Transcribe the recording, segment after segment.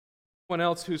One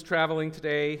else who's traveling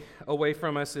today away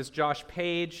from us is Josh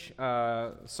Page.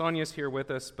 Sonia's here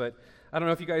with us, but I don't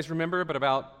know if you guys remember, but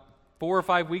about 4 or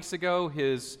 5 weeks ago,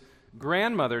 his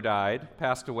grandmother died,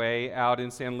 passed away out in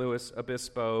San Luis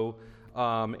Obispo,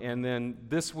 and then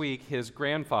this week, his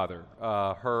grandfather,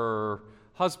 her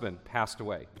husband, passed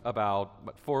away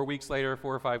about 4 weeks later,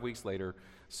 4 or 5 weeks later.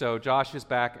 So Josh is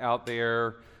back out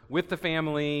there with the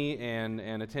family and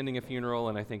attending a funeral,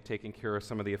 and I think taking care of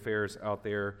some of the affairs out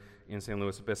there in San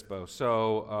Luis Obispo.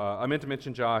 So I meant to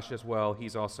mention Josh as well.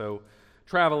 He's also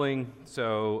traveling,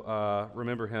 so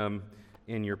remember him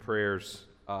in your prayers.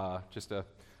 Just a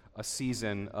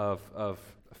season of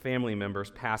family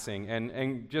members passing,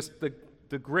 and just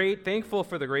the great, thankful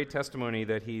for the great testimony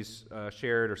that he's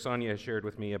shared, or Sonia has shared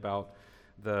with me about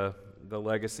the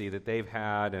legacy that they've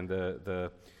had and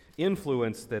the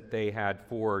influence that they had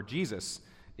for Jesus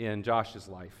in Josh's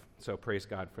life. So praise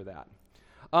God for that.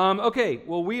 Okay,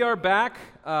 well, we are back.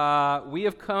 We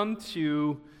have come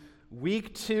to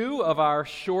week 2 of our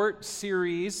short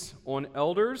series on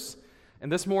elders.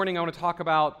 And this morning I want to talk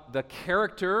about the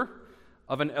character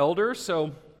of an elder.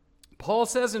 So Paul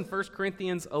says in 1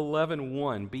 Corinthians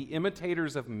 11:1, "Be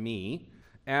imitators of me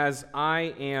as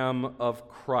I am of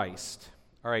Christ."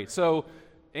 All right, so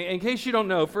in case you don't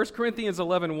know, 1 Corinthians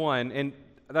 11:1, and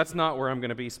that's not where I'm going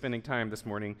to be spending time this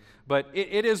morning, but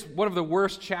it is one of the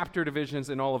worst chapter divisions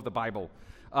in all of the Bible.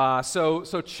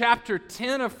 So chapter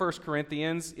 10 of 1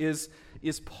 Corinthians is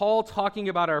Paul talking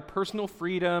about our personal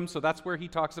freedom. So that's where he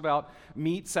talks about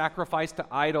meat sacrificed to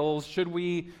idols. Should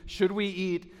we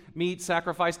eat meat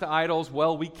sacrificed to idols?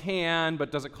 Well, we can,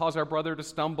 but does it cause our brother to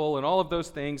stumble? And all of those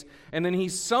things. And then he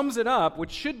sums it up,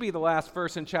 which should be the last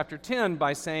verse in chapter 10,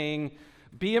 by saying,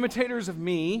 "Be imitators of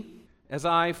me as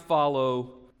I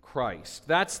follow Christ."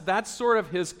 That's sort of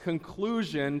his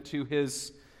conclusion to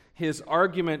his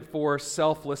argument for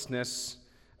selflessness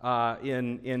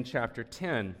in chapter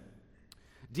 10.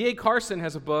 D.A. Carson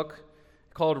has a book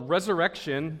called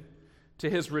Resurrection to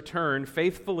His Return,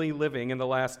 Faithfully Living in the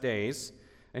Last Days.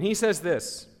 And he says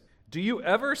this: "Do you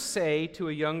ever say to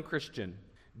a young Christian,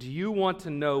 'Do you want to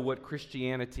know what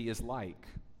Christianity is like?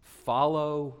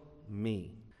 Follow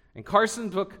me.'" And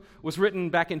Carson's book was written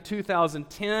back in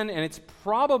 2010, and it's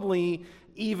probably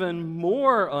even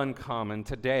more uncommon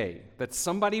today that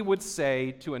somebody would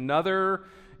say to another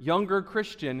younger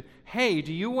Christian, "Hey,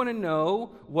 do you want to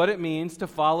know what it means to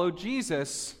follow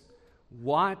Jesus?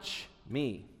 Watch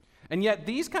me." And yet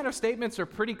these kind of statements are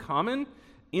pretty common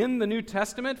in the New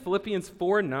Testament. Philippians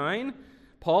 4:9,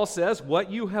 Paul says,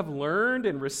 "What you have learned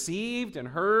and received and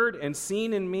heard and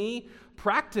seen in me,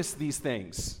 practice these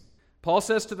things." Paul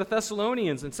says to the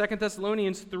Thessalonians in 2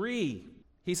 Thessalonians 3,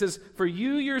 he says, "For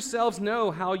you yourselves know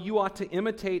how you ought to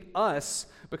imitate us,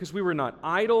 because we were not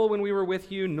idle when we were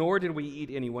with you, nor did we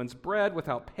eat anyone's bread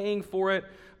without paying for it,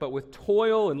 but with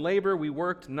toil and labor we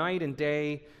worked night and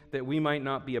day, that we might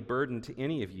not be a burden to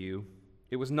any of you.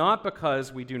 It was not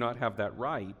because we do not have that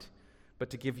right, but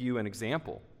to give you an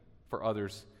example for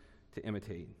others to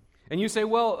imitate." And you say,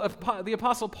 well, the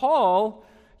Apostle Paul,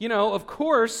 of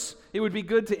course it would be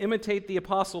good to imitate the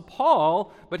Apostle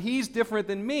Paul, but he's different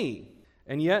than me.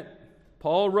 And yet,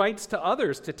 Paul writes to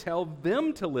others to tell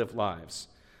them to live lives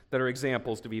that are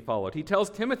examples to be followed. He tells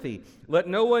Timothy, "Let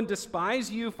no one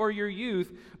despise you for your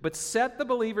youth, but set the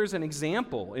believers an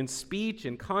example in speech,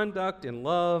 in conduct, in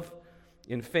love,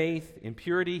 in faith, in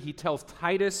purity." He tells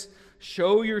Titus,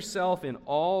 "Show yourself in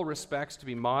all respects to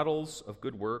be models of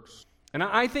good works." And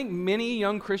I think many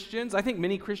young Christians, I think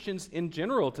many Christians in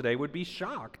general today would be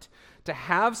shocked to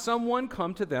have someone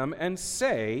come to them and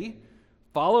say,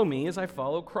 "Follow me as I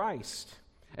follow Christ."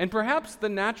 And perhaps the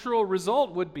natural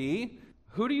result would be,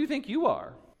 "Who do you think you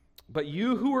are?" But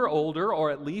you who are older, or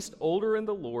at least older in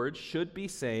the Lord, should be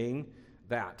saying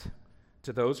that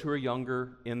to those who are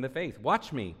younger in the faith.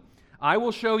 "Watch me. I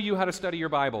will show you how to study your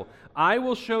Bible. I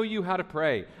will show you how to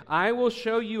pray. I will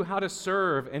show you how to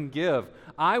serve and give.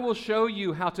 I will show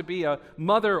you how to be a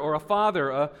mother or a father,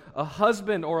 a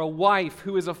husband or a wife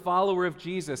who is a follower of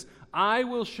Jesus. I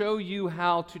will show you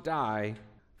how to die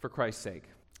for Christ's sake."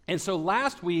 And so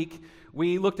last week,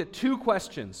 we looked at 2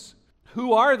 questions.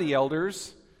 Who are the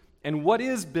elders, and what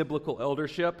is biblical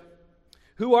eldership?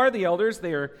 Who are the elders?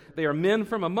 They are men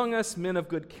from among us, men of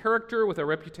good character with a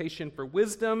reputation for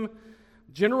wisdom.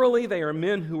 Generally, they are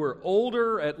men who are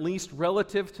older, at least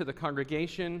relative to the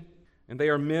congregation, and they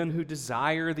are men who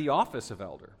desire the office of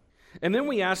elder. And then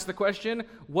we asked the question,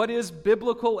 what is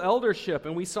biblical eldership?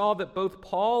 And we saw that both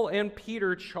Paul and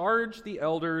Peter charge the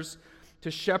elders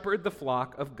to shepherd the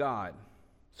flock of God.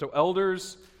 So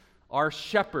elders are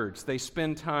shepherds. They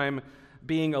spend time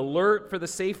being alert for the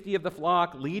safety of the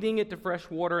flock, leading it to fresh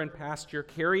water and pasture,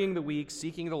 carrying the weak,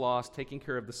 seeking the lost, taking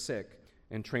care of the sick,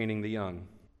 and training the young.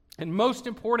 And most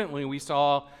importantly, we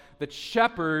saw that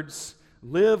shepherds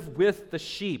live with the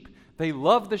sheep. They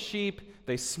love the sheep.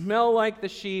 They smell like the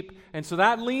sheep. And so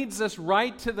that leads us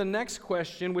right to the next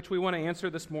question, which we want to answer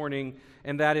this morning,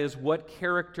 and that is, what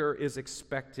character is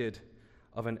expected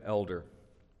of an elder?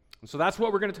 And so that's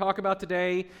what we're going to talk about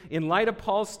today. In light of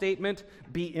Paul's statement,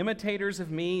 be imitators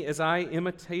of me as I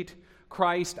imitate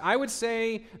Christ, I would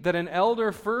say that an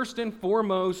elder, first and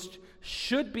foremost,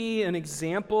 should be an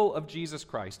example of Jesus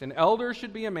Christ. An elder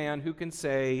should be a man who can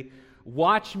say,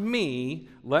 watch me,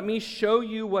 let me show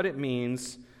you what it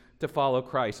means to follow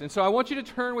Christ. And so I want you to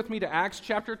turn with me to Acts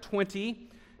chapter 20,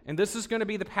 and this is going to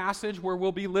be the passage where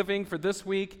we'll be living for this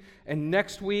week and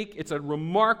next week. It's a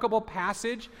remarkable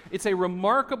passage. It's a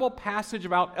remarkable passage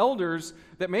about elders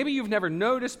that maybe you've never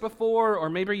noticed before or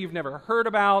maybe you've never heard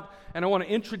about, and I want to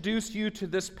introduce you to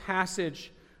this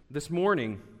passage this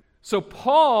morning. So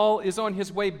Paul is on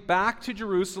his way back to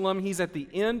Jerusalem. He's at the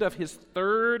end of his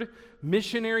third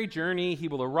missionary journey. He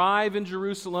will arrive in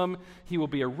Jerusalem. He will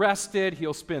be arrested.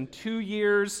 He'll spend 2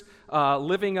 years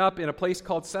living up in a place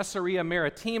called Caesarea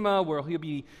Maritima, where he'll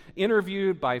be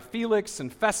interviewed by Felix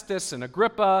and Festus and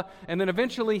Agrippa, and then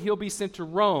eventually he'll be sent to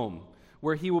Rome,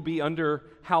 where he will be under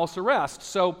house arrest.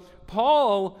 So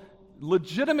Paul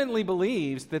legitimately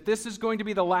believes that this is going to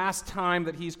be the last time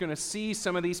that he's going to see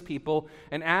some of these people.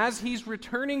 And as he's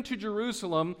returning to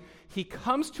Jerusalem, he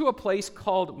comes to a place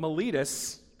called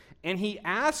Miletus, and he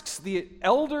asks the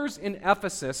elders in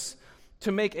Ephesus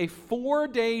to make a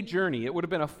 4-day journey. It would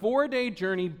have been a 4-day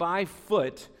journey by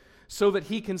foot so that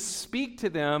he can speak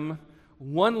to them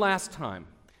one last time.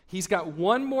 He's got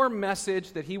one more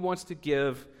message that he wants to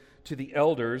give to the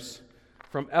elders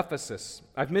from Ephesus.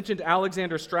 I've mentioned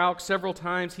Alexander Strauch several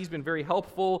times. He's been very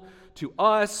helpful to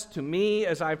us, to me,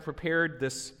 as I've prepared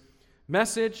this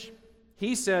message.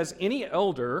 He says, any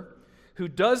elder who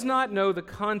does not know the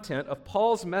content of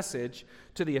Paul's message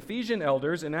to the Ephesian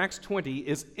elders in Acts 20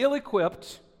 is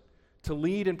ill-equipped to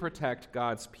lead and protect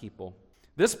God's people.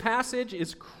 This passage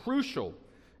is crucial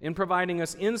in providing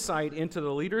us insight into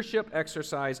the leadership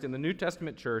exercised in the New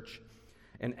Testament church,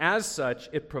 and as such,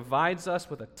 it provides us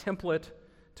with a template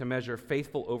to measure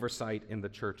faithful oversight in the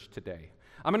church today.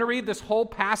 I'm going to read this whole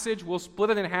passage. We'll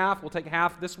split it in half. We'll take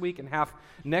half this week and half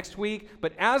next week.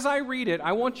 But as I read it,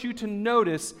 I want you to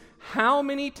notice how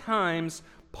many times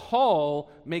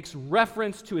Paul makes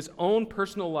reference to his own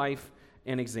personal life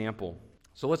and example.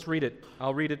 So let's read it.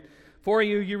 I'll read it for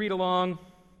you. You read along,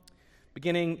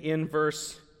 beginning in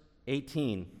verse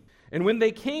 18. And when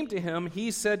they came to him,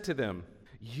 he said to them,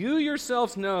 you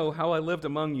yourselves know how I lived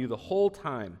among you the whole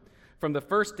time, from the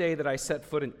first day that I set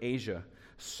foot in Asia,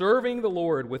 serving the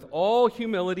Lord with all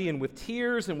humility and with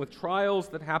tears and with trials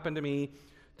that happened to me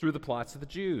through the plots of the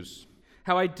Jews.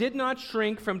 How I did not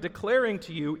shrink from declaring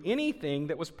to you anything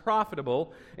that was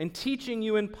profitable and teaching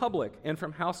you in public and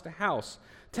from house to house,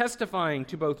 testifying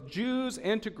to both Jews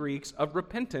and to Greeks of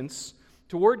repentance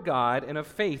toward God and of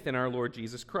faith in our Lord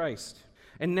Jesus Christ.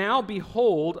 And now,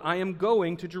 behold, I am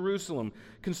going to Jerusalem,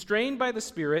 constrained by the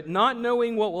Spirit, not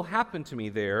knowing what will happen to me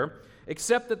there,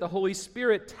 except that the Holy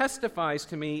Spirit testifies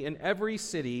to me in every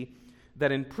city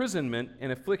that imprisonment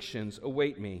and afflictions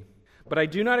await me. But I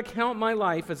do not account my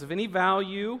life as of any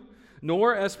value,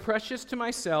 nor as precious to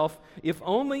myself, if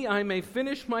only I may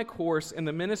finish my course in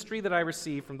the ministry that I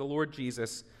received from the Lord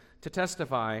Jesus to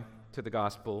testify to the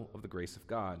gospel of the grace of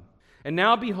God. And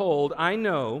now, behold, I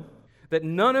know that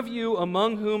none of you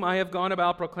among whom I have gone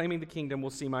about proclaiming the kingdom will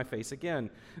see my face again.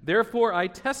 Therefore I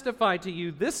testify to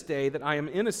you this day that I am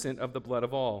innocent of the blood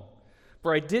of all.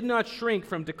 For I did not shrink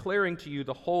from declaring to you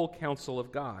the whole counsel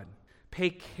of God. Pay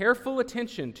careful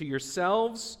attention to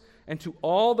yourselves and to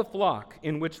all the flock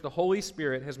in which the Holy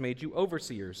Spirit has made you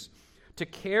overseers, to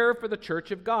care for the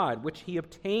church of God, which he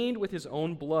obtained with his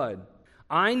own blood.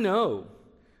 I know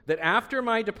that after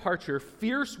my departure,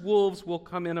 fierce wolves will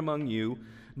come in among you,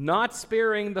 not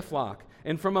sparing the flock,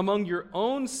 and from among your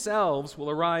own selves will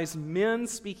arise men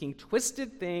speaking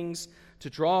twisted things to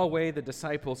draw away the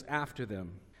disciples after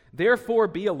them. Therefore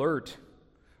be alert,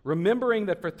 remembering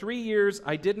that for 3 years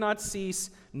I did not cease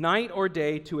night or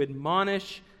day to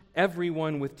admonish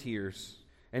everyone with tears.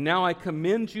 And now I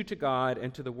commend you to God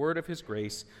and to the word of his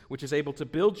grace, which is able to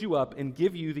build you up and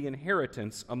give you the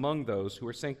inheritance among those who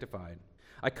are sanctified.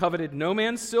 I coveted no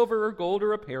man's silver or gold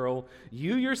or apparel.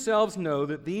 You yourselves know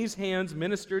that these hands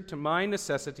ministered to my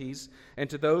necessities and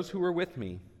to those who were with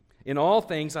me. In all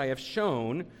things I have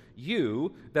shown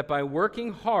you that by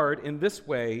working hard in this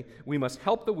way, we must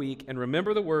help the weak and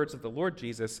remember the words of the Lord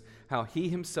Jesus, how he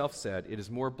himself said, it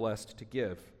is more blessed to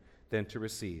give than to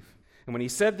receive. And when he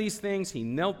said these things, he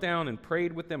knelt down and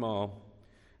prayed with them all,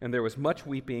 and there was much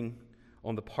weeping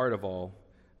on the part of all.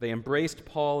 They embraced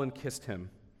Paul and kissed him,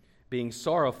 being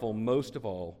sorrowful most of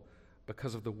all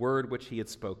because of the word which he had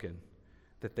spoken,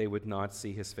 that they would not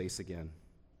see his face again.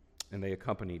 And they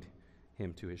accompanied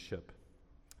him to his ship.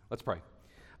 Let's pray.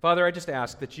 Father, I just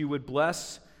ask that you would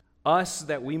bless us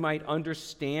that we might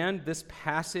understand this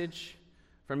passage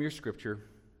from your scripture.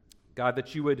 God,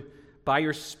 that you would, by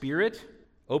your Spirit,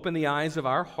 open the eyes of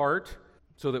our heart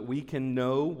so that we can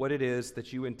know what it is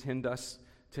that you intend us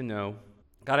to know.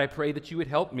 God, I pray that you would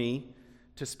help me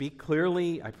to speak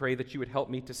clearly. I pray that you would help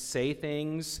me to say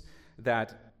things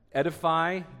that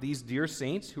edify these dear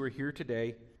saints who are here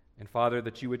today. And Father,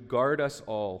 that you would guard us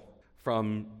all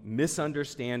from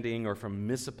misunderstanding or from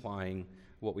misapplying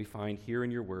what we find here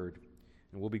in your word.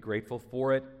 And we'll be grateful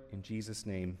for it. In Jesus'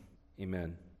 name,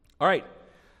 amen. All right,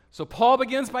 so Paul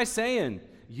begins by saying,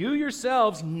 you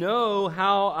yourselves know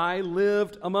how I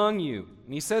lived among you.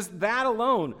 And he says that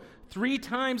alone 3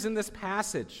 times in this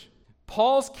passage.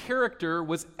 Paul's character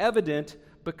was evident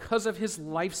because of his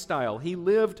lifestyle. He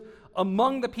lived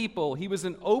among the people. He was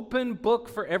an open book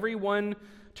for everyone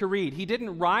to read. He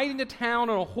didn't ride into town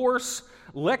on a horse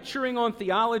lecturing on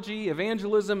theology,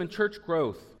 evangelism, and church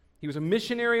growth. He was a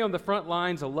missionary on the front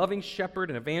lines, a loving shepherd,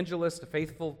 an evangelist, a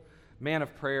faithful man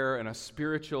of prayer, and a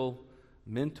spiritual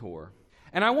mentor.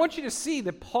 And I want you to see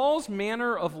that Paul's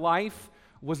manner of life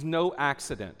was no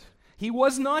accident. He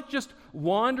was not just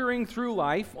wandering through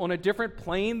life on a different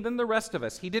plane than the rest of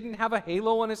us. He didn't have a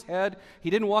halo on his head.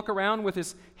 He didn't walk around with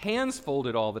his hands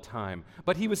folded all the time.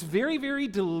 But he was very, very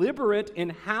deliberate in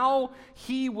how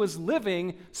he was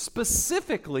living,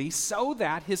 specifically so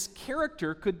that his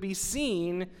character could be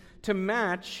seen to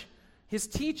match his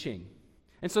teaching.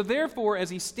 And so therefore, as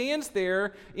he stands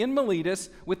there in Miletus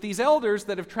with these elders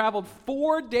that have traveled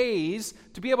 4 days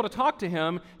to be able to talk to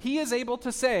him, he is able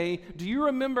to say, do you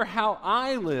remember how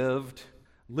I lived?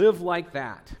 Live like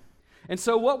that. And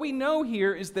so what we know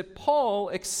here is that Paul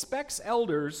expects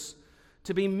elders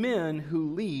to be men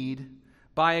who lead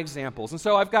by examples. And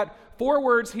so I've got 4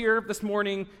 words here this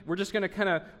morning. We're just going to kind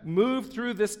of move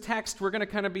through this text. We're going to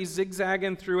kind of be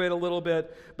zigzagging through it a little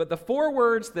bit. But the 4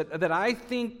 words that I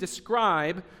think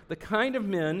describe the kind of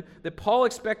men that Paul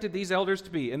expected these elders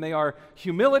to be, and they are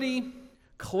humility,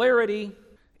 clarity,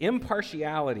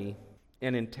 impartiality,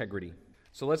 and integrity.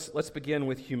 So let's begin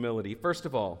with humility. First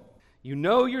of all, you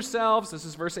know yourselves, this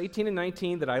is verse 18 and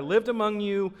 19, that I lived among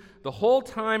you the whole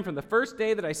time from the first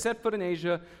day that I set foot in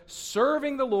Asia,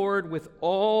 serving the Lord with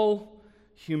all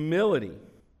humility.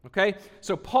 Okay?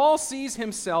 So Paul sees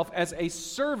himself as a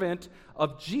servant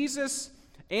of Jesus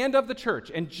and of the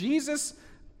church. And Jesus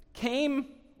came,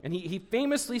 and he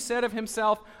famously said of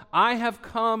himself, I have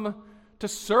come to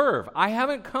serve. I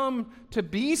haven't come to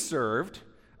be served.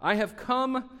 I have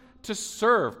come to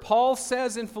serve. Paul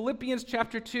says in Philippians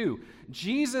chapter 2,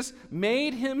 Jesus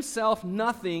made himself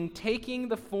nothing, taking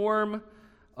the form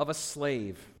of a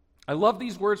slave. I love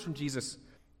these words from Jesus,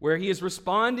 where he is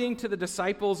responding to the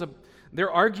disciples.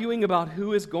 They're arguing about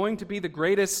who is going to be the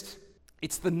greatest.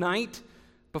 It's the night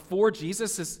before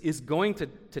Jesus is going to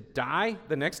die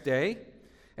the next day.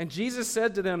 And Jesus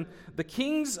said to them, the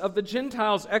kings of the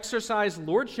Gentiles exercise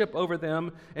lordship over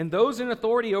them, and those in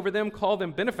authority over them call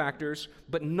them benefactors,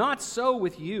 but not so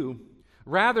with you.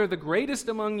 Rather, the greatest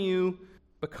among you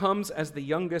becomes as the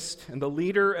youngest, and the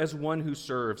leader as one who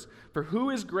serves. For who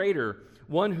is greater,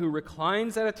 one who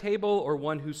reclines at a table or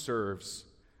one who serves?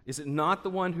 Is it not the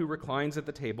one who reclines at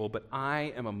the table, but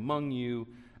I am among you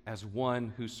as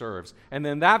one who serves. And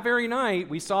then that very night,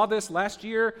 we saw this last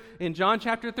year in John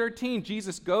chapter 13,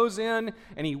 Jesus goes in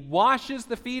and he washes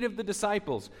the feet of the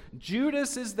disciples.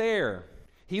 Judas is there.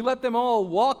 He let them all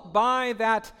walk by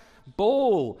that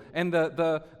bowl and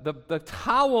the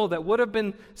towel that would have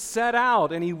been set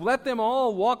out, and he let them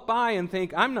all walk by and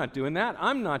think, I'm not doing that,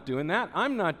 I'm not doing that,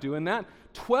 I'm not doing that.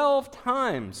 12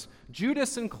 times,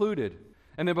 Judas included.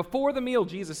 And then before the meal,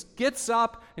 Jesus gets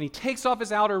up and he takes off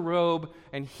his outer robe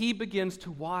and he begins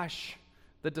to wash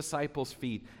the disciples'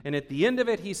 feet. And at the end of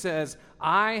it, he says,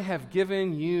 I have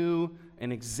given you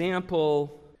an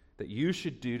example that you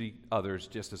should do to others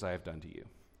just as I have done to you.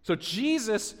 So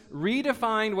Jesus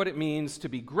redefined what it means to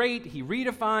be great. He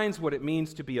redefines what it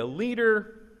means to be a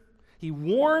leader. He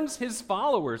warns his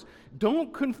followers,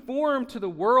 don't conform to the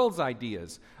world's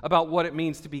ideas about what it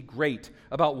means to be great,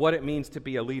 about what it means to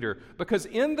be a leader. Because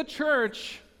in the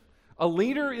church, A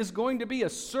leader is going to be a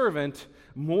servant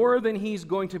more than he's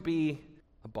going to be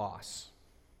a boss.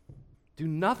 Do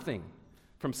nothing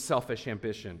from selfish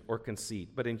ambition or conceit,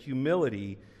 but in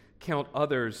humility count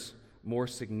others more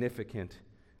significant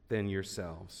than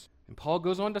yourselves. And Paul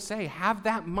goes on to say, have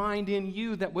that mind in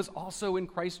you that was also in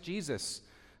Christ Jesus,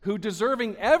 who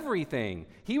deserving everything,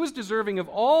 he was deserving of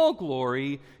all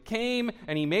glory, came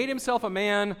and he made himself a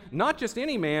man, not just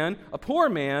any man, a poor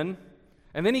man,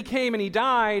 and then he came and he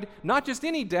died, not just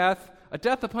any death, a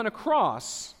death upon a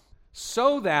cross,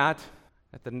 so that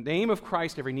at the name of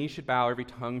Christ every knee should bow, every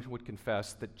tongue would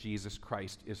confess that Jesus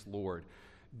Christ is Lord.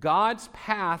 God's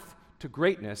path to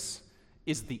greatness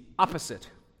is the opposite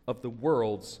of the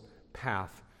world's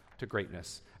path to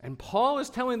greatness. And Paul is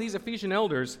telling these Ephesian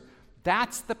elders,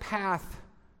 that's the path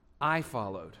I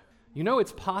followed. You know,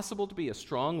 it's possible to be a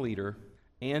strong leader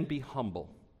and be humble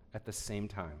at the same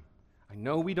time. I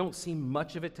know we don't see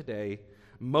much of it today.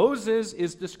 Moses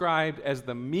is described as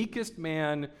the meekest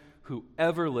man who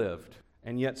ever lived,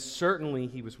 and yet certainly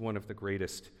he was one of the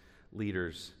greatest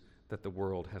leaders that the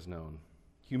world has known.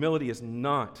 Humility is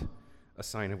not a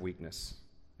sign of weakness,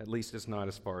 at least it's not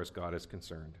as far as God is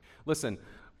concerned. Listen,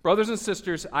 brothers and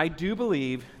sisters, I do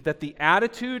believe that the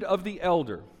attitude of the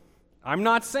elder, I'm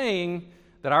not saying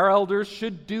that our elders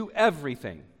should do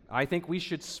everything. I think we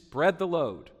should spread the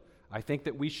load. I think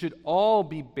that we should all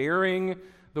be bearing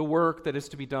the work that is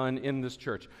to be done in this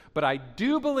church. But I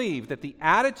do believe that the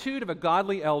attitude of a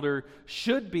godly elder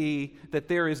should be that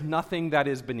there is nothing that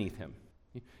is beneath him.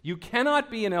 You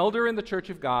cannot be an elder in the church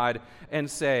of God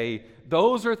and say,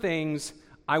 those are things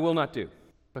I will not do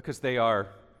because they are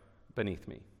beneath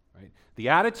me. Right? The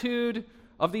attitude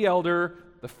of the elder,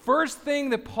 the first thing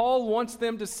that Paul wants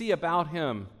them to see about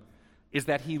him is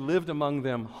that he lived among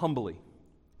them humbly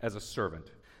as a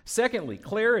servant. Secondly,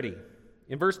 clarity.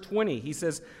 In verse 20, he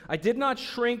says, I did not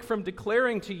shrink from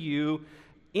declaring to you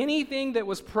anything that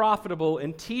was profitable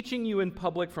in teaching you in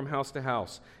public from house to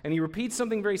house. And he repeats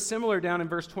something very similar down in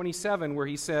verse 27 where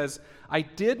he says, I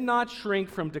did not shrink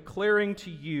from declaring to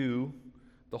you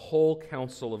the whole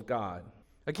counsel of God.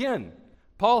 Again,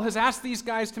 Paul has asked these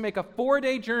guys to make a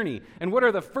 4-day journey. And what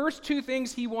are the first two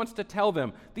things he wants to tell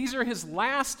them? These are his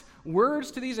last words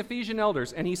to these Ephesian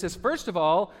elders. And he says, first of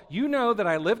all, you know that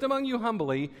I lived among you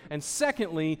humbly. And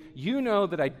secondly, you know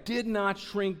that I did not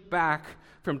shrink back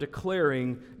from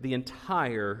declaring the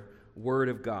entire Word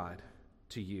of God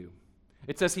to you.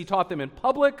 It says he taught them in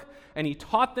public, and he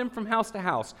taught them from house to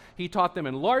house. He taught them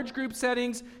in large group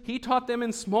settings. He taught them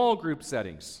in small group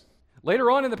settings.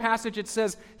 Later on in the passage, it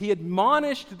says he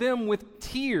admonished them with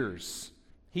tears.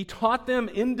 He taught them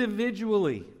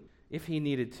individually if he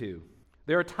needed to.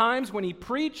 There are times when he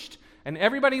preached and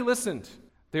everybody listened.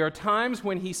 There are times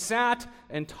when he sat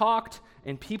and talked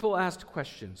and people asked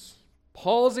questions.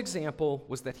 Paul's example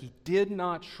was that he did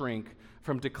not shrink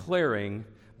from declaring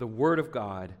the Word of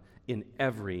God in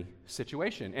every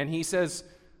situation. And he says,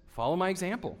 follow my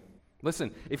example.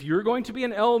 Listen, if you're going to be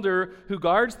an elder who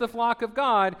guards the flock of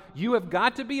God, you have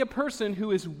got to be a person who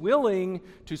is willing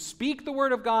to speak the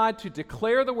Word of God, to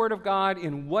declare the Word of God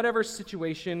in whatever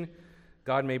situation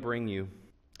God may bring you.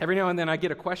 Every now and then I get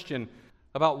a question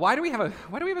about why do we have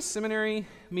a seminary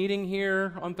meeting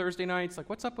here on Thursday nights? Like,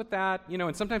 what's up with that?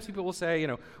 And sometimes people will say,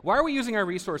 why are we using our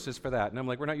resources for that? And I'm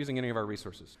like, we're not using any of our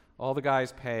resources. All the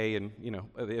guys pay, and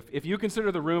if you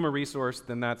consider the room a resource,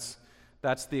 then that's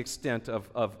the extent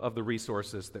of the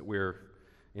resources that we're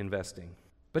investing.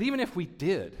 But even if we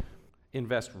did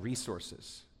invest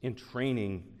resources in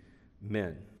training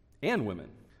men and women,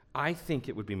 I think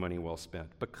it would be money well spent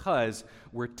because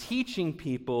we're teaching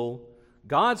people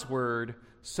God's Word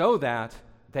so that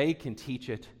they can teach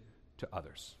it to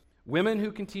others. Women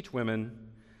who can teach women,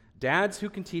 dads who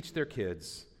can teach their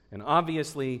kids, and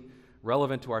obviously,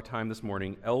 relevant to our time this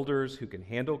morning, elders who can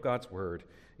handle God's Word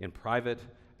in private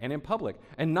and in public.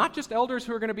 And not just elders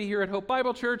who are going to be here at Hope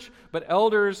Bible Church, but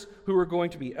elders who are going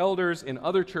to be elders in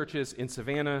other churches in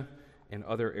Savannah and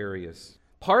other areas.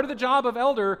 Part of the job of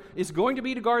elder is going to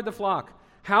be to guard the flock.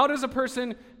 How does a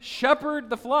person shepherd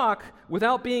the flock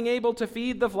without being able to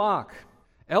feed the flock?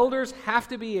 Elders have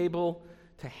to be able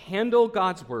to handle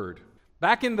God's Word.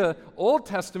 Back in the Old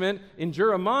Testament, in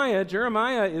Jeremiah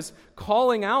is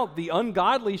calling out the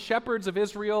ungodly shepherds of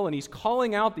Israel, and he's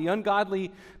calling out the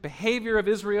ungodly behavior of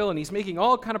Israel, and he's making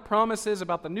all kind of promises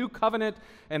about the new covenant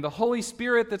and the Holy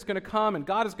Spirit that's going to come, and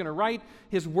God is going to write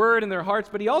his word in their hearts.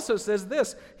 But he also says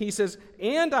this, he says,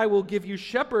 and I will give you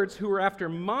shepherds who are after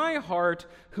my heart,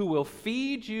 who will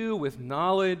feed you with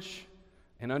knowledge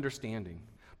and understanding.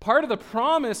 Part of the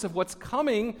promise of what's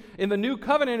coming in the new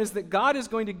covenant is that God is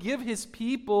going to give his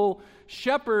people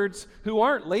shepherds who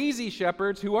aren't lazy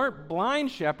shepherds, who aren't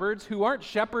blind shepherds, who aren't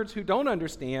shepherds who don't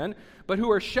understand, but who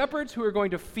are shepherds who are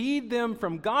going to feed them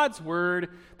from God's word.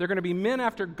 They're going to be men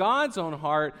after God's own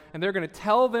heart, and they're going to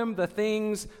tell them the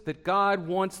things that God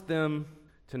wants them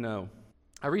to know.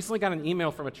 I recently got an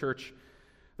email from a church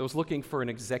that was looking for an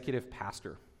executive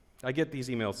pastor. I get these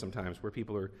emails sometimes where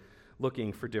people are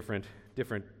looking for different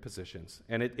positions.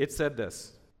 And it said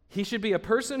this: he should be a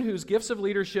person whose gifts of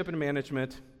leadership and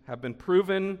management have been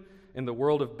proven in the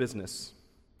world of business,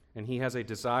 and he has a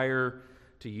desire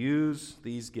to use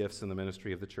these gifts in the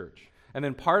ministry of the church. And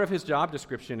then part of his job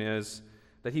description is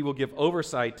that he will give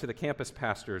oversight to the campus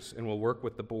pastors and will work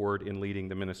with the board in leading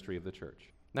the ministry of the church.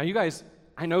 Now, you guys,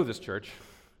 I know this church.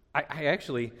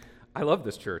 I love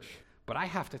this church. But I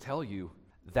have to tell you,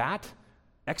 that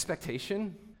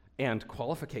expectation and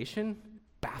qualification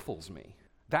baffles me.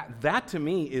 That to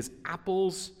me is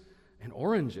apples and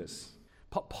oranges.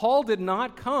 Paul did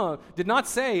not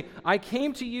say, I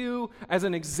came to you as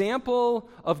an example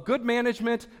of good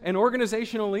management and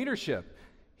organizational leadership.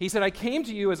 He said, I came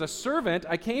to you as a servant,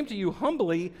 I came to you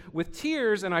humbly with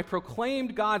tears, and I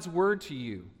proclaimed God's word to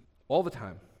you all the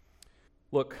time.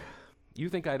 Look, you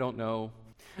think I don't know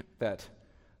that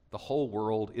the whole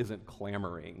world isn't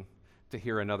clamoring to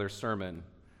hear another sermon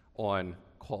on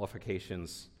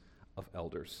qualifications of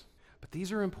elders. But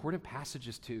these are important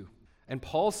passages too. And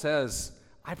Paul says,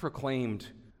 I proclaimed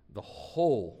the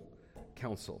whole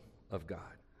counsel of God.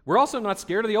 We're also not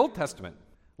scared of the Old Testament.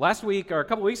 Last week, or a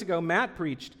couple weeks ago, Matt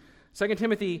preached 2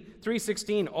 Timothy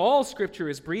 3:16, all Scripture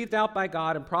is breathed out by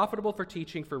God and profitable for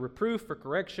teaching, for reproof, for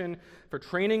correction, for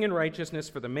training in righteousness,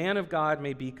 for the man of God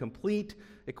may be complete,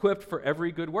 equipped for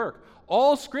every good work.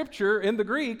 All Scripture in the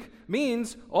Greek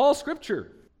means all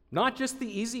Scripture, not just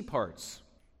the easy parts.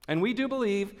 And we do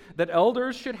believe that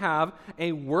elders should have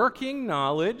a working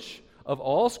knowledge of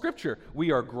all Scripture.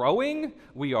 We are growing,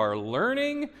 we are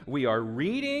learning, we are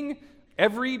reading.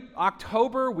 Every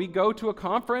October, we go to a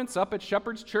conference up at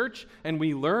Shepherd's Church and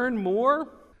we learn more.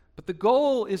 But the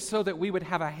goal is so that we would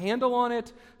have a handle on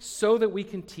it so that we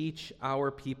can teach our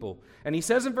people. And he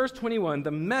says in verse 21, the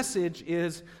message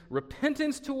is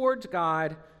repentance towards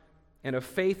God and of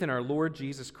faith in our Lord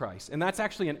Jesus Christ. And that's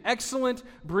actually an excellent,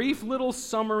 brief little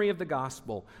summary of the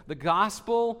gospel. The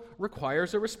gospel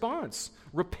requires a response.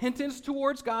 Repentance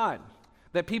towards God.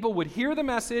 That people would hear the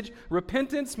message.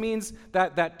 Repentance means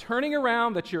that turning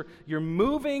around, that you're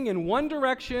moving in one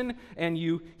direction and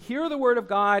you hear the word of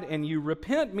God, and you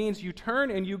repent means you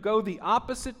turn and you go the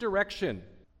opposite direction.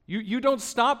 You don't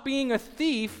stop being a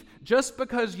thief just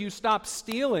because you stop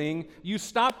stealing. You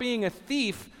stop being a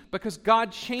thief because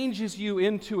God changes you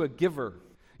into a giver.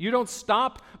 You don't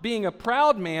stop being a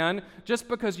proud man just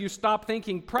because you stop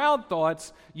thinking proud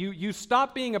thoughts. You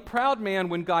stop being a proud man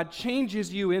when God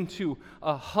changes you into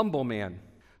a humble man.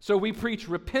 So we preach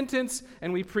repentance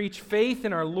and we preach faith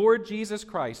in our Lord Jesus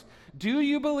Christ. Do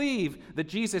you believe that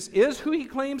Jesus is who he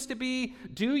claims to be?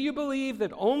 Do you believe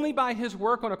that only by his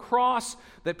work on a cross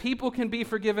that people can be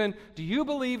forgiven? Do you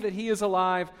believe that he is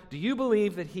alive? Do you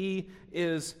believe that he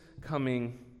is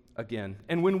coming again?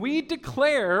 And when we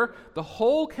declare the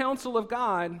whole counsel of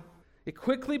God, it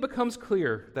quickly becomes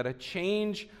clear that a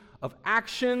change of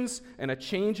actions and a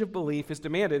change of belief is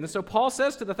demanded. And so Paul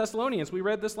says to the Thessalonians, we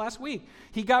read this last week,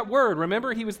 he got word.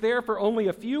 Remember, he was there for only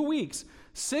a few weeks,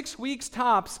 6 weeks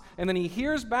tops, and then he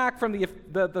hears back from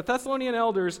the Thessalonian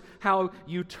elders how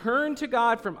you turn to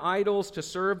God from idols to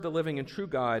serve the living and true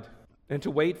God and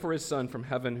to wait for his Son from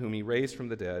heaven, whom he raised from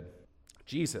the dead,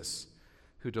 Jesus,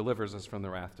 who delivers us from the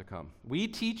wrath to come. We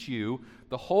teach you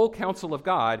the whole counsel of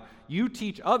God. You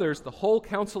teach others the whole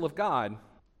counsel of God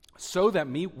so that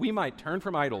we might turn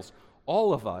from idols,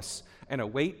 all of us, and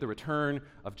await the return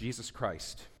of Jesus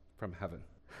Christ from heaven.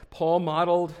 Paul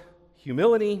modeled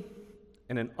humility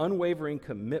and an unwavering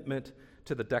commitment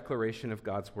to the declaration of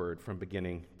God's word from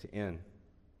beginning to end.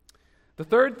 The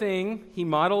third thing he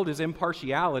modeled is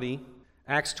impartiality.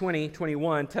 Acts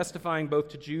 20:21, testifying both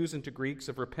to Jews and to Greeks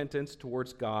of repentance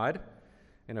towards God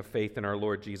and of faith in our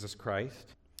Lord Jesus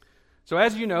Christ. So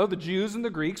as you know, the Jews and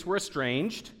the Greeks were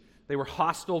estranged. They were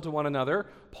hostile to one another.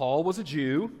 Paul was a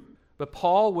Jew, but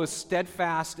Paul was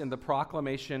steadfast in the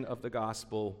proclamation of the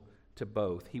gospel to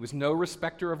both. He was no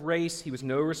respecter of race. He was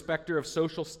no respecter of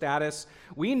social status.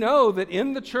 We know that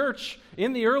in the church,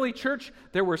 in the early church,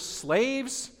 there were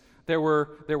slaves, there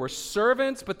were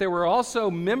servants, but there were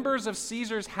also members of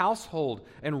Caesar's household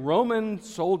and Roman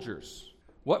soldiers.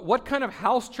 What kind of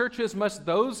house churches must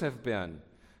those have been?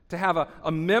 To have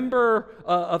a member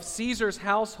of Caesar's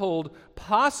household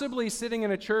possibly sitting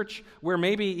in a church where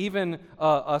maybe even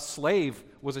a slave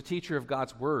was a teacher of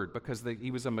God's word because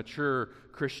he was a mature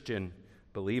Christian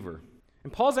believer.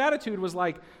 And Paul's attitude was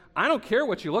like, I don't care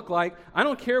what you look like. I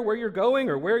don't care where you're going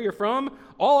or where you're from.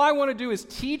 All I want to do is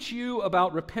teach you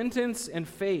about repentance and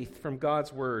faith from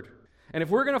God's word. And if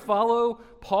we're going to follow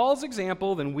Paul's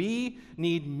example, then we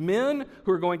need men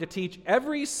who are going to teach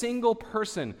every single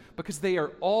person because they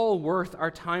are all worth our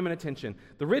time and attention.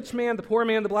 The rich man, the poor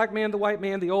man, the black man, the white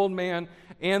man, the old man,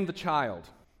 and the child.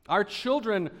 Our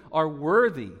children are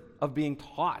worthy of being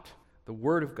taught the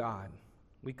Word of God.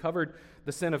 We covered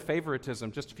the sin of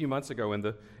favoritism just a few months ago in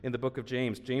the book of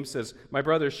James. James says, "My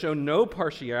brothers, show no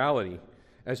partiality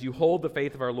as you hold the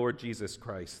faith of our Lord Jesus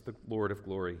Christ, the Lord of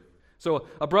glory." So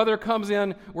a brother comes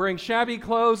in wearing shabby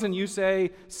clothes and you say,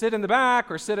 sit in the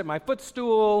back or sit at my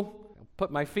footstool,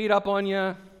 put my feet up on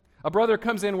you. A brother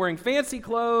comes in wearing fancy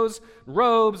clothes,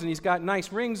 robes, and he's got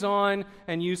nice rings on,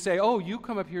 and you say, oh, you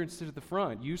come up here and sit at the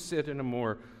front. You sit in a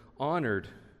more honored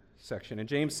section. And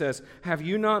James says, have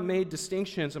you not made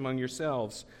distinctions among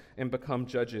yourselves and become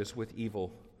judges with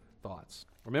evil thoughts?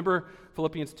 Remember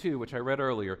Philippians 2, which I read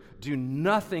earlier. Do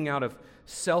nothing out of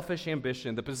selfish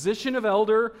ambition. The position of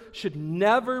elder should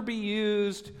never be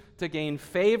used to gain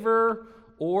favor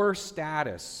or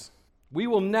status. We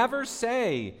will never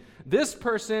say, this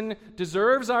person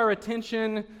deserves our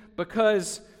attention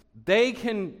because they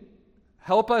can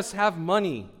help us have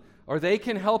money or they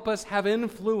can help us have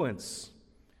influence.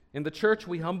 In the church,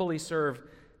 we humbly serve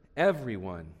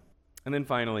everyone. And then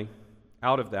finally,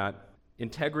 out of that,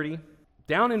 integrity.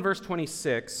 Down in verse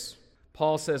 26,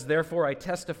 Paul says, therefore I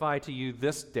testify to you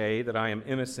this day that I am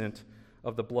innocent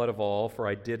of the blood of all, for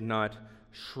I did not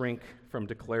shrink from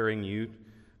declaring you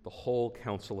the whole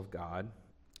counsel of God.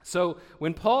 So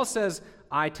when Paul says,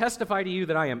 I testify to you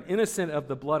that I am innocent of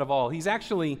the blood of all, he's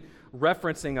actually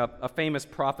referencing a famous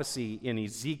prophecy in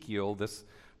Ezekiel, this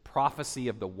prophecy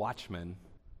of the watchman,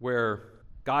 where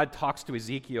God talks to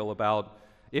Ezekiel about,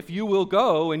 if you will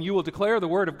go and you will declare the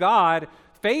word of God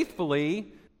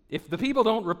faithfully, if the people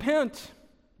don't repent,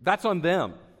 that's on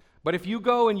them. But if you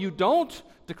go and you don't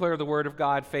declare the word of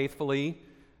God faithfully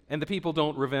and the people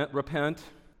don't repent,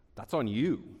 that's on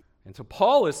you. And so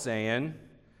Paul is saying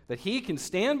that he can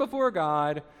stand before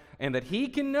God and that he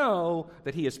can know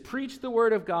that he has preached the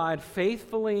word of God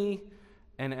faithfully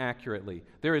and accurately.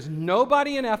 There is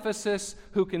nobody in Ephesus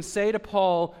who can say to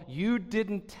Paul, you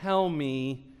didn't tell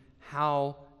me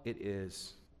how it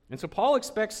is. And so Paul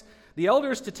expects the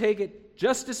elders to take it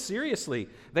just as seriously.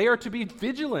 They are to be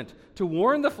vigilant, to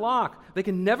warn the flock. They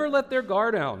can never let their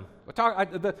guard down.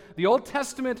 The Old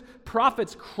Testament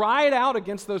prophets cried out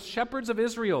against those shepherds of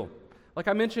Israel. Like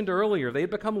I mentioned earlier, they had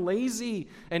become lazy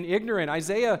and ignorant.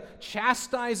 Isaiah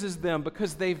chastises them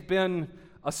because they've been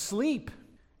asleep.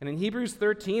 And in Hebrews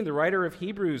 13, the writer of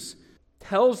Hebrews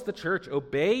tells the church,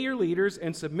 obey your leaders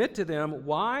and submit to them.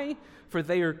 Why? For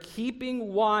they are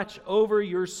keeping watch over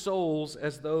your souls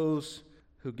as those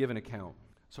who give an account.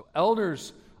 So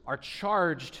elders are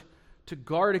charged to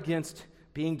guard against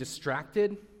being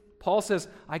distracted. Paul says,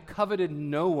 I coveted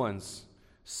no one's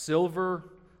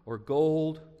silver or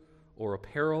gold or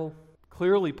apparel.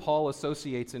 Clearly, Paul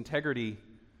associates integrity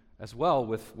as well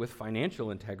with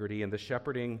financial integrity and the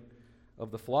shepherding of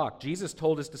the flock. Jesus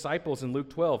told his disciples in Luke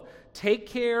 12, take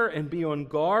care and be on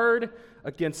guard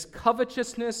against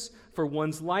covetousness, for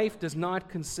one's life does not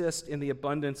consist in the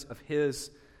abundance of his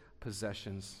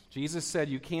possessions. Jesus said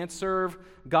you can't serve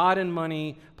God and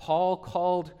money. Paul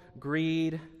called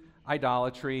greed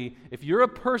idolatry. If you're a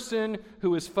person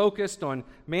who is focused on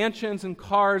mansions and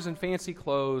cars and fancy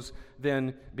clothes,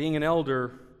 then being an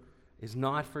elder is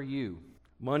not for you.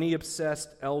 Money-obsessed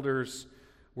elders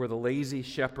were the lazy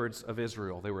shepherds of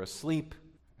Israel. They were asleep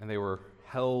and they were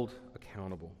held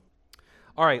accountable.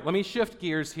 All right, let me shift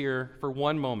gears here for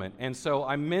one moment. And so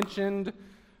I mentioned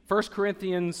 1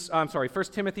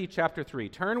 Timothy chapter 3.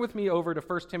 Turn with me over to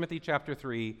 1 Timothy chapter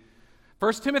 3.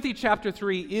 1 Timothy chapter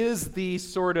 3 is the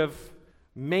sort of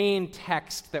main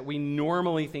text that we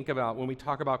normally think about when we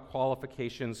talk about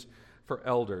qualifications for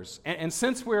elders. And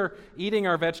since we're eating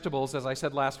our vegetables, as I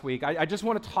said last week, I just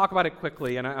want to talk about it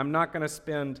quickly, and I'm not going to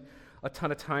spend a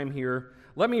ton of time here.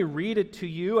 Let me read it to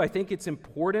you. I think it's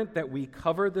important that we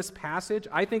cover this passage.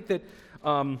 I think that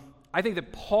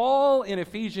Paul in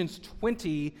Ephesians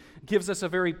 20 gives us a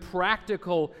very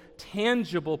practical,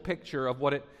 tangible picture of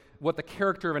what the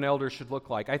character of an elder should look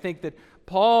like. I think that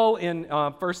Paul in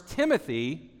 1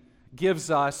 Timothy gives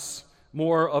us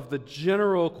more of the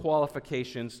general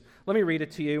qualifications. Let me read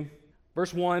it to you.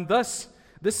 Verse 1, thus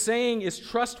This saying is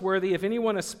trustworthy. If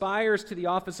anyone aspires to the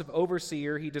office of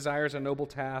overseer, he desires a noble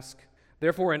task.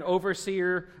 Therefore, an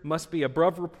overseer must be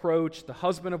above reproach, the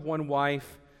husband of one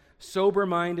wife,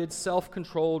 sober-minded,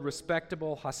 self-controlled,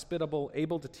 respectable, hospitable,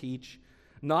 able to teach,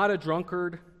 not a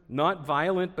drunkard, not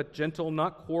violent but gentle,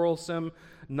 not quarrelsome,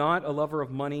 not a lover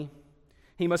of money.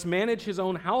 He must manage his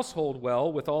own household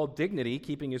well with all dignity,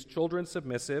 keeping his children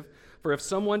submissive. For if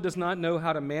someone does not know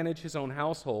how to manage his own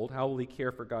household, how will he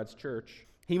care for God's church?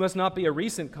 He must not be a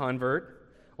recent convert,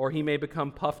 or he may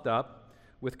become puffed up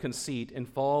with conceit and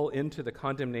fall into the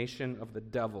condemnation of the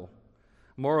devil.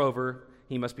 Moreover,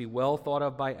 he must be well thought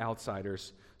of by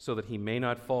outsiders, so that he may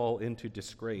not fall into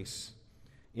disgrace,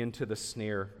 into the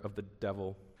snare of the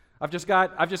devil. I've just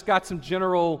got some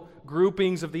general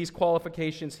groupings of these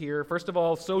qualifications here. First of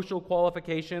all, social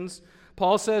qualifications.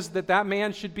 Paul says that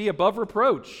man should be above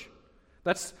reproach.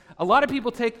 A lot of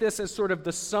people take this as sort of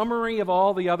the summary of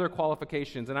all the other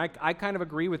qualifications, and I kind of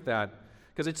agree with that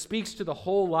because it speaks to the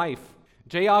whole life.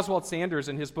 J. Oswald Sanders,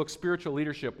 in his book Spiritual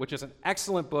Leadership, which is an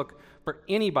excellent book for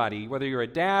anybody, whether you're a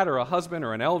dad or a husband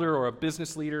or an elder or a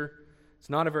business leader. It's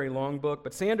not a very long book,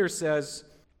 but Sanders says,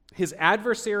 his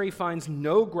adversary finds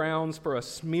no grounds for a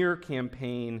smear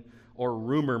campaign or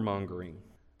rumor mongering.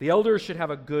 The elders should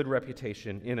have a good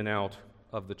reputation in and out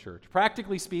of the church.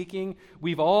 Practically speaking,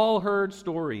 we've all heard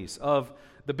stories of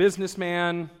the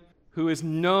businessman who is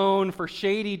known for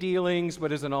shady dealings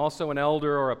but is also an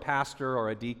elder or a pastor or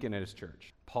a deacon at his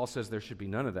church. Paul says there should be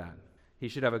none of that. He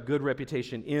should have a good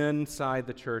reputation inside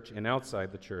the church and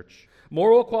outside the church.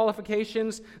 Moral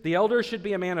qualifications, the elder should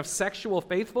be a man of sexual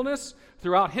faithfulness.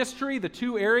 Throughout history, the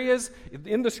two areas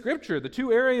in the Scripture, the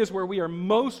two areas where we are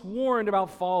most warned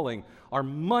about falling are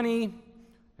money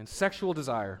and sexual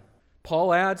desire.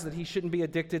 Paul adds that he shouldn't be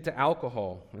addicted to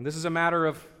alcohol, and this is a matter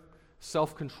of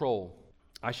self-control.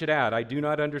 I should add, I do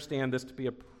not understand this to be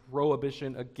a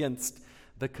prohibition against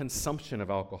the consumption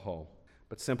of alcohol,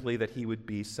 but simply that he would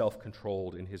be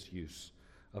self-controlled in his use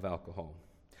of alcohol.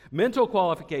 Mental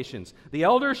qualifications. The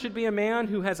elder should be a man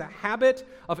who has a habit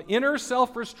of inner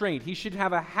self-restraint. He should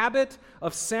have a habit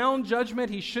of sound judgment.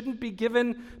 He shouldn't be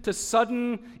given to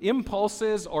sudden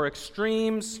impulses or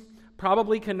extremes.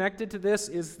 Probably connected to this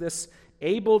is this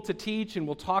able to teach, and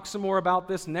we'll talk some more about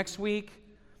this next week.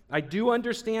 I do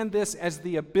understand this as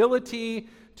the ability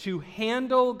to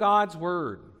handle God's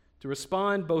word, to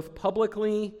respond both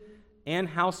publicly and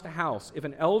house to house. If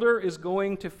an elder is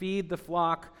going to feed the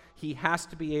flock, he has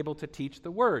to be able to teach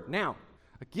the word. Now,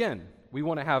 again, we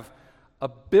want to have a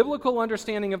biblical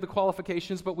understanding of the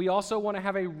qualifications, but we also want to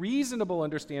have a reasonable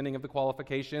understanding of the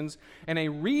qualifications. And a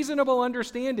reasonable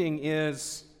understanding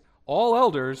is all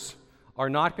elders are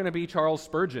not going to be Charles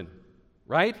Spurgeon,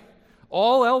 right?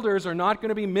 All elders are not going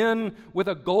to be men with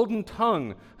a golden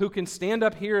tongue who can stand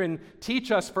up here and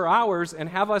teach us for hours and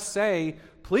have us say,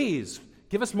 please,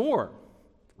 give us more,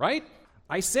 right?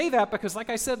 I say that because, like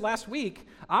I said last week,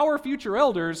 our future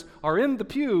elders are in the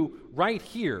pew right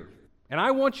here. And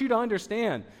I want you to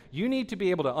understand, you need to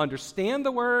be able to understand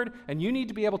the word, and you need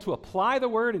to be able to apply the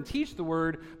word and teach the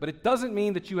word, but it doesn't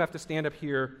mean that you have to stand up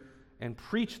here and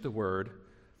preach the word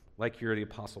like you're the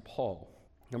Apostle Paul.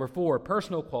 Number 4,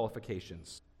 personal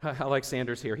qualifications. I like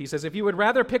Sanders here. He says, if you would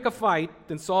rather pick a fight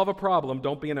than solve a problem,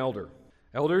 don't be an elder.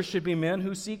 Elders should be men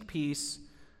who seek peace,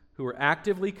 who are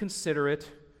actively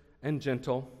considerate and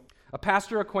gentle. A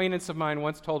pastor acquaintance of mine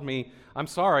once told me, I'm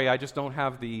sorry, I just don't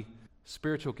have the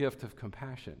spiritual gift of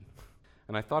compassion.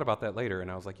 And I thought about that later, and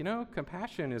I was like,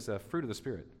 compassion is a fruit of the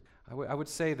Spirit. I would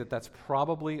say that that's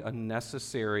probably a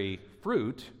necessary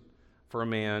fruit for a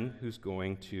man who's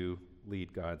going to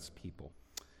lead God's people.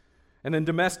 And then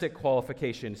domestic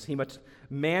qualifications. He must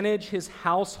manage his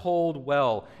household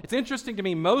well. It's interesting to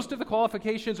me, most of the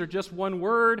qualifications are just one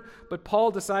word, but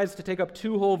Paul decides to take up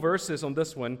 2 whole verses on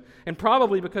this one, and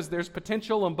probably because there's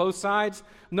potential on both sides.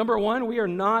 Number 1, we are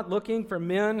not looking for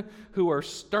men who are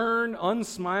stern,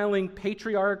 unsmiling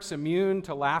patriarchs immune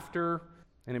to laughter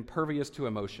and impervious to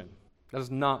emotion. That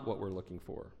is not what we're looking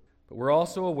for. But we're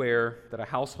also aware that a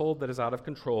household that is out of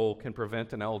control can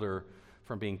prevent an elder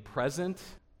from being present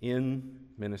in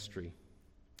ministry.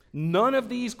 None of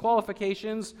these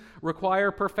qualifications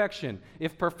require perfection.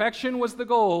 If perfection was the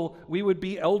goal, we would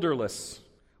be elderless.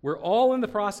 We're all in the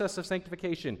process of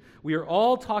sanctification. We are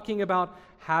all talking about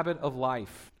habit of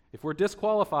life. If we're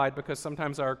disqualified because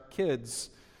sometimes our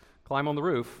kids climb on the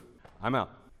roof, I'm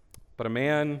out. But a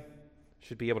man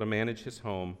should be able to manage his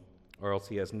home, or else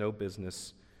he has no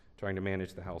business trying to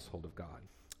manage the household of God.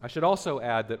 I should also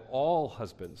add that all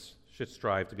husbands should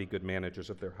strive to be good managers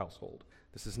of their household.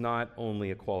 This is not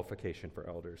only a qualification for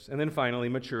elders. And then finally,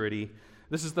 maturity.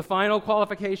 This is the final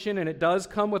qualification, and it does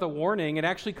come with a warning. It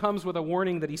actually comes with a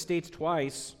warning that he states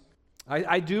twice.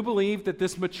 I do believe that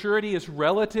this maturity is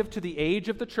relative to the age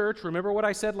of the church. Remember what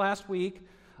I said last week?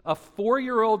 A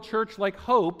 4-year-old church like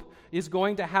Hope is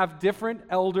going to have different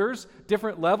elders,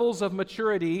 different levels of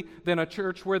maturity than a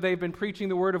church where they've been preaching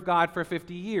the Word of God for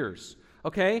 50 years.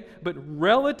 Okay? But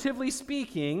relatively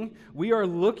speaking, we are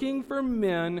looking for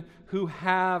men who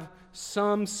have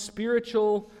some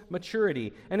spiritual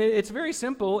maturity. And it's very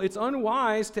simple. It's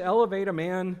unwise to elevate a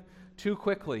man too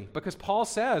quickly because Paul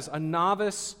says a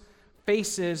novice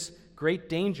faces great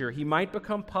danger. He might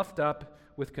become puffed up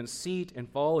with conceit and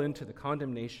fall into the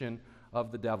condemnation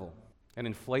of the devil, an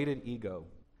inflated ego.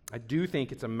 I do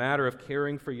think it's a matter of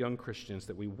caring for young Christians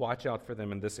that we watch out for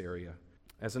them in this area.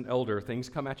 As an elder, things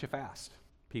come at you fast.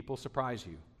 People surprise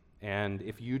you. And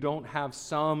if you don't have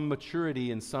some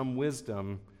maturity and some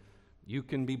wisdom, you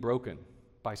can be broken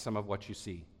by some of what you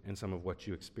see and some of what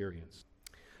you experience.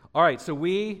 All right, so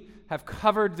we have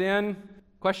covered then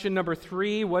question number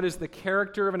 3, what is the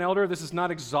character of an elder? This is not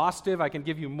exhaustive. I can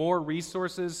give you more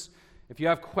resources. If you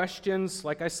have questions,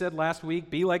 like I said last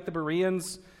week, be like the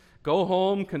Bereans. Go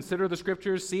home, consider the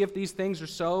scriptures, see if these things are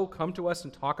so. Come to us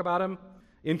and talk about them.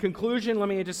 In conclusion, let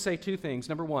me just say 2 things.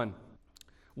 Number 1,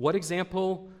 what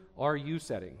example are you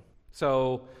setting?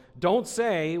 So don't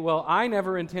say, well, I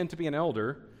never intend to be an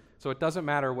elder, so it doesn't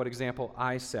matter what example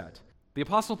I set. The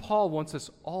Apostle Paul wants us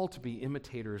all to be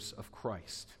imitators of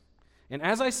Christ. And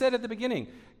as I said at the beginning,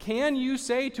 can you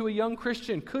say to a young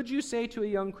Christian, could you say to a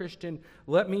young Christian,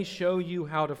 let me show you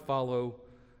how to follow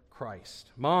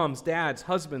Christ? Moms, dads,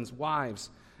 husbands, wives,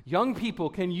 young people,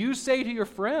 can you say to your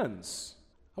friends,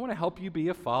 I want to help you be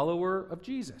a follower of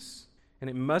Jesus? And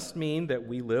it must mean that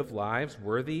we live lives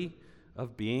worthy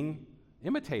of being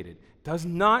imitated. It does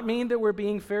not mean that we're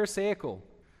being pharisaical.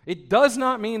 It does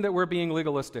not mean that we're being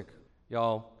legalistic,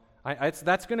 y'all.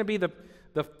 That's going to be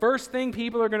the first thing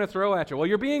people are going to throw at you. Well,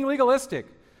 you're being legalistic.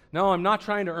 No, I'm not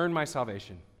trying to earn my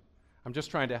salvation. I'm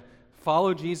just trying to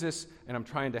follow Jesus, and I'm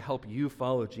trying to help you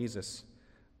follow Jesus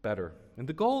better. And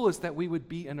the goal is that we would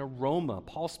be an aroma.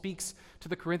 Paul speaks to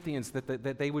the Corinthians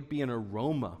that they would be an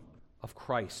aroma of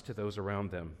Christ to those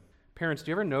around them. Parents,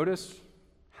 do you ever notice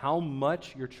how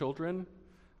much your children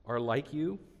are like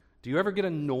you? Do you ever get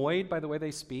annoyed by the way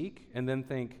they speak and then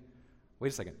think, wait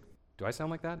a second, do I sound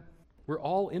like that? We're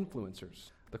all influencers.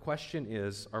 The question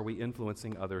is, are we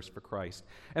influencing others for Christ?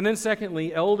 And then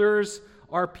secondly, elders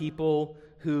are people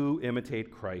who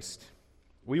imitate Christ.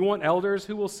 We want elders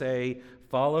who will say,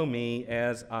 follow me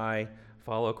as I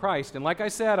follow Christ. And like I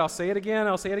said, I'll say it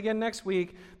again next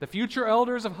week, the future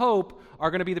elders of Hope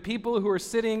are going to be the people who are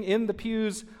sitting in the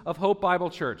pews of Hope Bible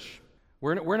Church.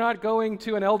 We're not going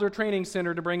to an elder training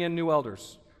center to bring in new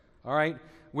elders, all right?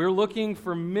 We're looking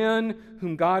for men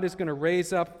whom God is going to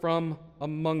raise up from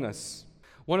among us.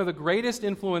 One of the greatest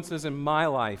influences in my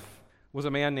life was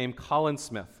a man named Colin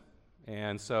Smith.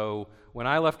 And so when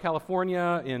I left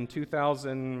California in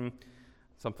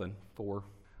 2004,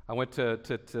 I went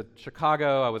to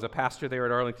Chicago. I was a pastor there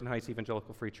at Arlington Heights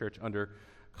Evangelical Free Church under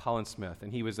Colin Smith.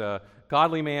 And he was a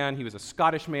godly man. He was a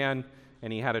Scottish man.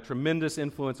 And he had a tremendous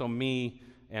influence on me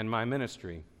and my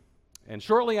ministry. And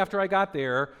shortly after I got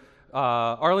there,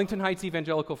 Arlington Heights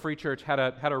Evangelical Free Church had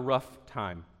a rough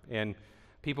time, and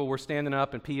people were standing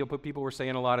up, and people were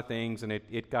saying a lot of things, and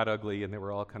it got ugly, and there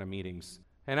were all kind of meetings.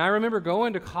 And I remember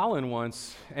going to Colin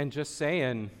once and just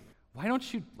saying, "Why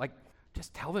don't you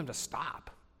just tell them to stop?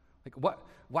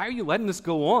 Why are you letting this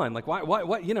go on?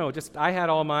 Why? Just I had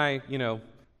all my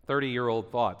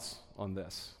 30-year-old thoughts on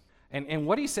this, and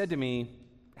what he said to me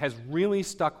has really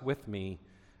stuck with me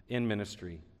in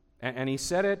ministry, and he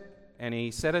said it. And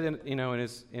he said it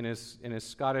in his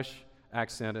Scottish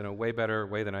accent in a way better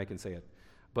way than I can say it.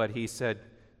 But he said,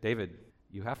 David,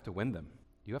 you have to win them.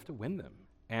 You have to win them.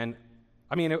 And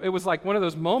I mean, it was like one of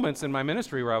those moments in my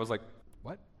ministry where I was like,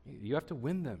 what? You have to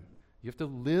win them. You have to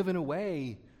live in a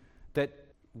way that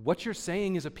what you're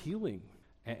saying is appealing.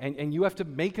 And you have to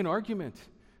make an argument.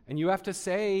 And you have to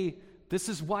say, this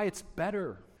is why it's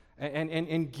better.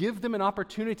 And give them an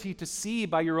opportunity to see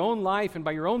by your own life and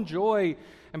by your own joy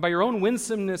and by your own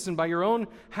winsomeness and by your own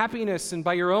happiness and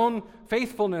by your own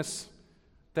faithfulness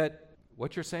that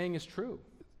what you're saying is true.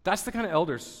 That's the kind of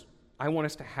elders I want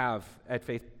us to have at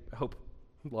Faith, Hope,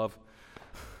 Love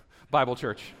Bible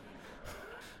Church.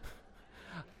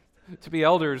 To be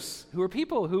elders who are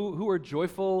people who are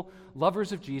joyful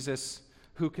lovers of Jesus,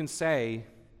 who can say,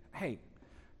 hey,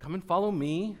 come and follow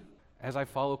me as I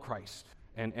follow Christ.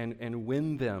 And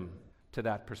win them to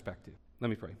that perspective. Let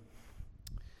me pray.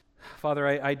 Father,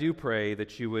 I do pray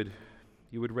that you would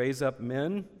raise up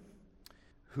men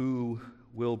who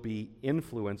will be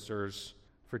influencers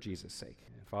for Jesus' sake.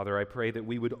 And Father, I pray that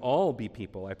we would all be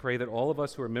people. I pray that all of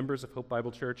us who are members of Hope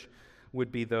Bible Church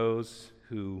would be those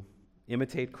who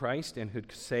imitate Christ and who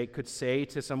could say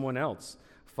to someone else,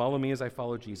 follow me as I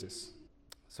follow Jesus.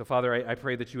 So, Father, I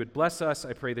pray that you would bless us.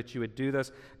 I pray that you would do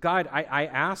this. God, I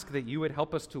ask that you would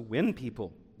help us to win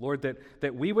people. Lord,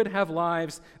 that we would have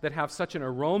lives that have such an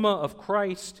aroma of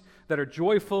Christ, that are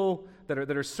joyful, that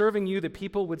are serving you, that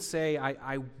people would say,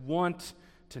 I want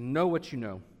to know what you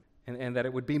know. And that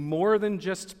it would be more than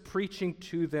just preaching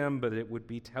to them, but it would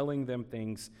be telling them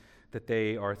things that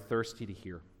they are thirsty to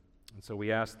hear. And so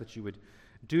we ask that you would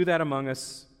do that among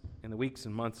us in the weeks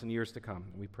and months and years to come.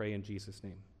 And we pray in Jesus'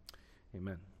 name.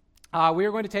 Amen. We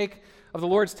are going to take of the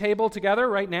Lord's table together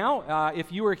right now.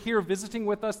 If you are here visiting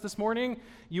with us this morning,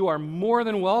 you are more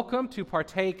than welcome to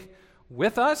partake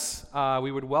with us.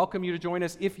 We would welcome you to join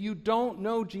us. If you don't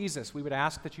know Jesus, we would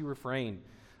ask that you refrain.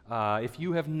 If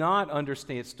you have not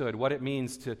understood what it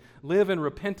means to live in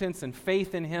repentance and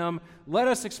faith in Him, let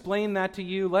us explain that to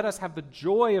you. Let us have the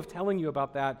joy of telling you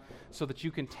about that so that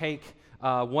you can take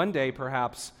one day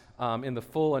perhaps in the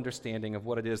full understanding of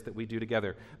what it is that we do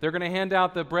together. They're going to hand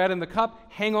out the bread and the cup.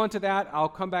 Hang on to that. I'll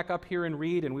come back up here and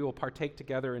read, and we will partake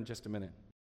together in just a minute.